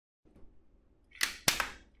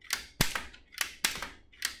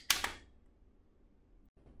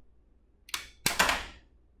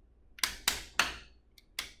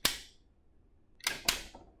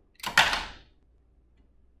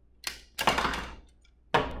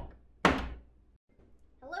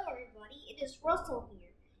It's Russell here,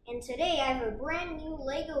 and today I have a brand new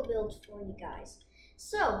Lego build for you guys.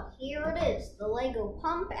 So here it is, the Lego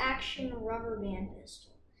pump action rubber band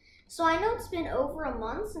pistol. So I know it's been over a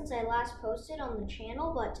month since I last posted on the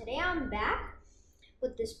channel, but today I'm back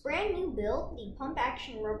with this brand new build, the pump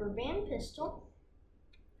action rubber band pistol.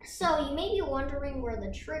 So you may be wondering where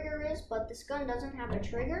the trigger is, but this gun doesn't have a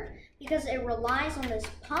trigger because it relies on this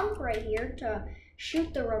pump right here to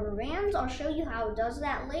shoot the rubber bands. I'll show you how it does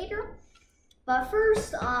that later. But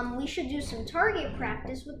first, we should do some target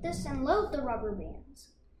practice with this and load the rubber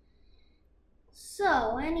bands.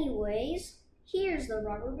 So anyways, here's the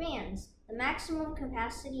rubber bands. The maximum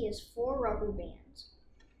capacity is 4 rubber bands.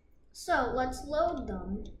 So let's load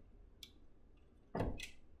them.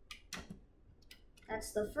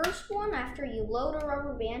 That's the first one. After you load a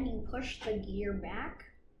rubber band, you push the gear back,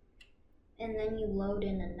 and then you load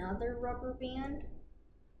in another rubber band.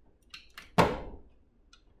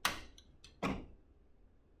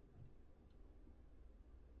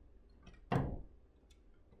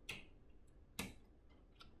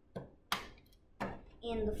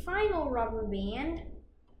 And the final rubber band.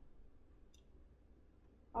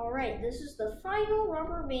 Alright, this is the final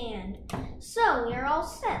rubber band. So, we are all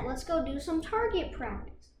set. Let's go do some target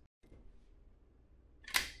practice.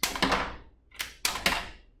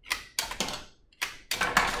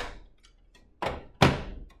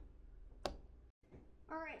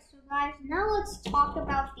 Alright, so guys, now let's talk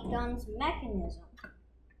about the gun's mechanism.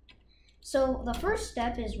 So, the first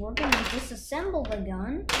step is we're going to disassemble the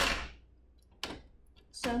gun.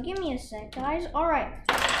 So, give me a sec, guys. Alright,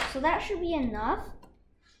 so that should be enough.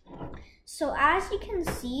 So as you can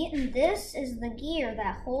see, this is the gear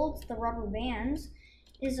that holds the rubber bands.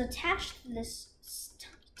 It is attached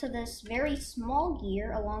to this very small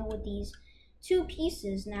gear along with these 2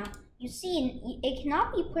 pieces. Now you see it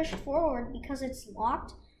cannot be pushed forward because it's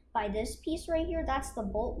locked by this piece right here. That's the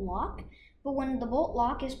bolt lock. But when the bolt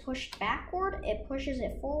lock is pushed backward, it pushes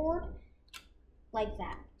it forward like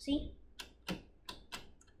that. See?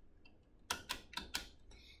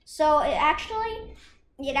 So it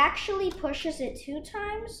actually pushes it 2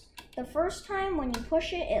 times. The first time when you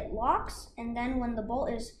push it, it locks, and then when the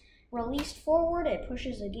bolt is released forward, it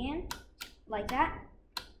pushes again, like that.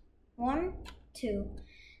 1, 2.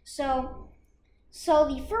 So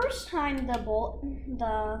the first time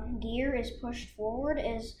the gear is pushed forward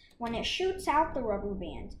is when it shoots out the rubber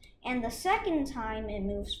band, and the second time it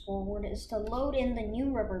moves forward is to load in the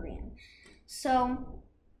new rubber band.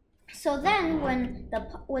 So then with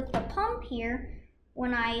the pump here,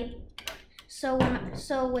 when I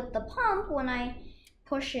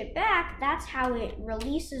push it back, that's how it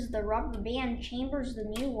releases the rubber band, chambers the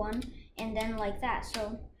new one, and then like that.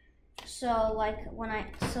 So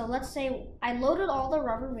let's say I loaded all the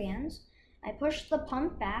rubber bands. I push the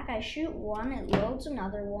pump back, I shoot one, it loads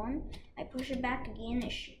another one. I push it back again,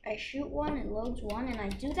 I shoot one, it loads one, and I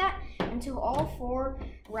do that until all 4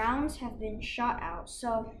 rounds have been shot out.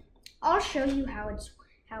 So I'll show you how it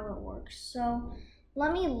works. So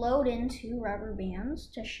let me load in 2 rubber bands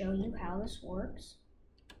to show you how this works.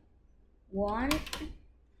 1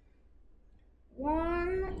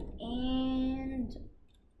 and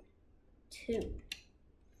 2.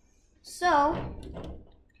 So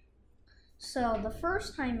the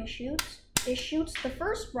first time it shoots the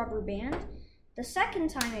first rubber band. The second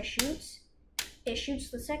time it shoots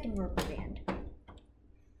the second rubber band.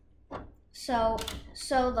 So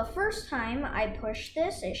the first time I pushed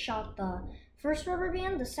this, it shot the first rubber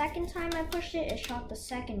band. The second time I pushed it, it shot the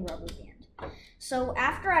second rubber band. So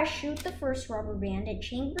after I shoot the first rubber band, it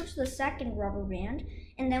chambers the second rubber band,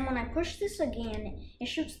 and then when I push this again, it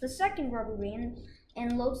shoots the second rubber band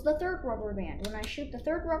and loads the third rubber band. When I shoot the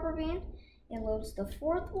third rubber band, it loads the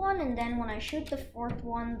 4th one, and then when I shoot the 4th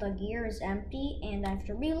one, the gear is empty and I have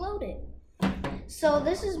to reload it. So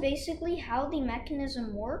this is basically how the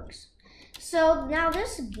mechanism works. So now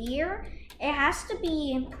this gear, it has to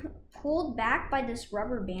be pulled back by this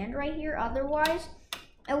rubber band right here, otherwise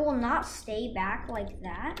it will not stay back like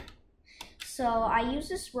that. So I use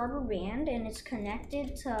this rubber band, and it's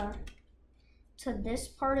connected to this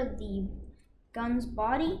part of the gun's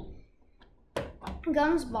body,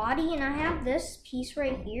 and I have this piece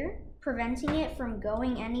right here preventing it from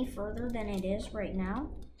going any further than it is right now.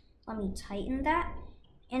 Let me tighten that.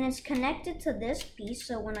 And it's connected to this piece,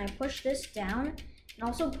 so when I push this down, it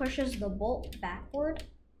also pushes the bolt backward,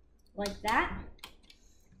 like that.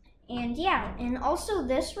 And yeah, and also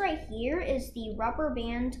this right here is the rubber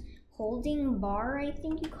band holding bar, I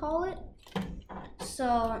think you call it.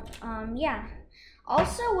 So, yeah.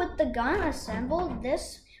 Also, with the gun assembled,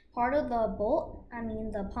 this part of the bolt,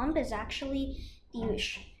 the pump is actually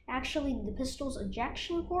actually the pistol's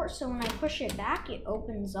ejection port, so when I push it back, it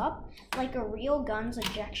opens up like a real gun's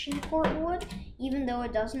ejection port would, even though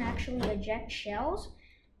it doesn't actually eject shells,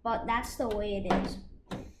 but that's the way it is.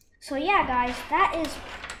 So yeah, guys, that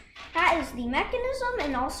is the mechanism,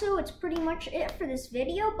 and also it's pretty much it for this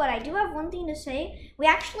video, but I do have one thing to say. We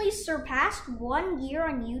actually surpassed 1 year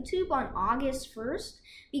on YouTube on August 1st,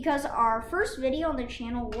 because our first video on the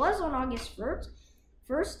channel was on August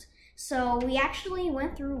 1st. So we actually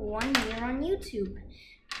went through 1 year on YouTube.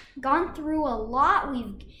 Gone through a lot.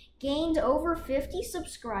 We've gained over 50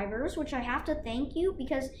 subscribers, which I have to thank you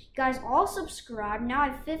because you guys all subscribed. Now I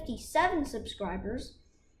have 57 subscribers.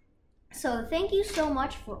 So thank you so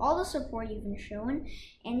much for all the support you've been showing.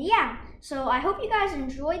 And yeah, so I hope you guys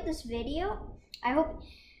enjoyed this video. I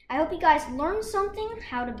hope you guys learned something,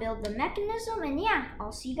 how to build the mechanism. And yeah,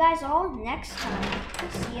 I'll see you guys all next time.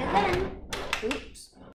 See you then. Oops.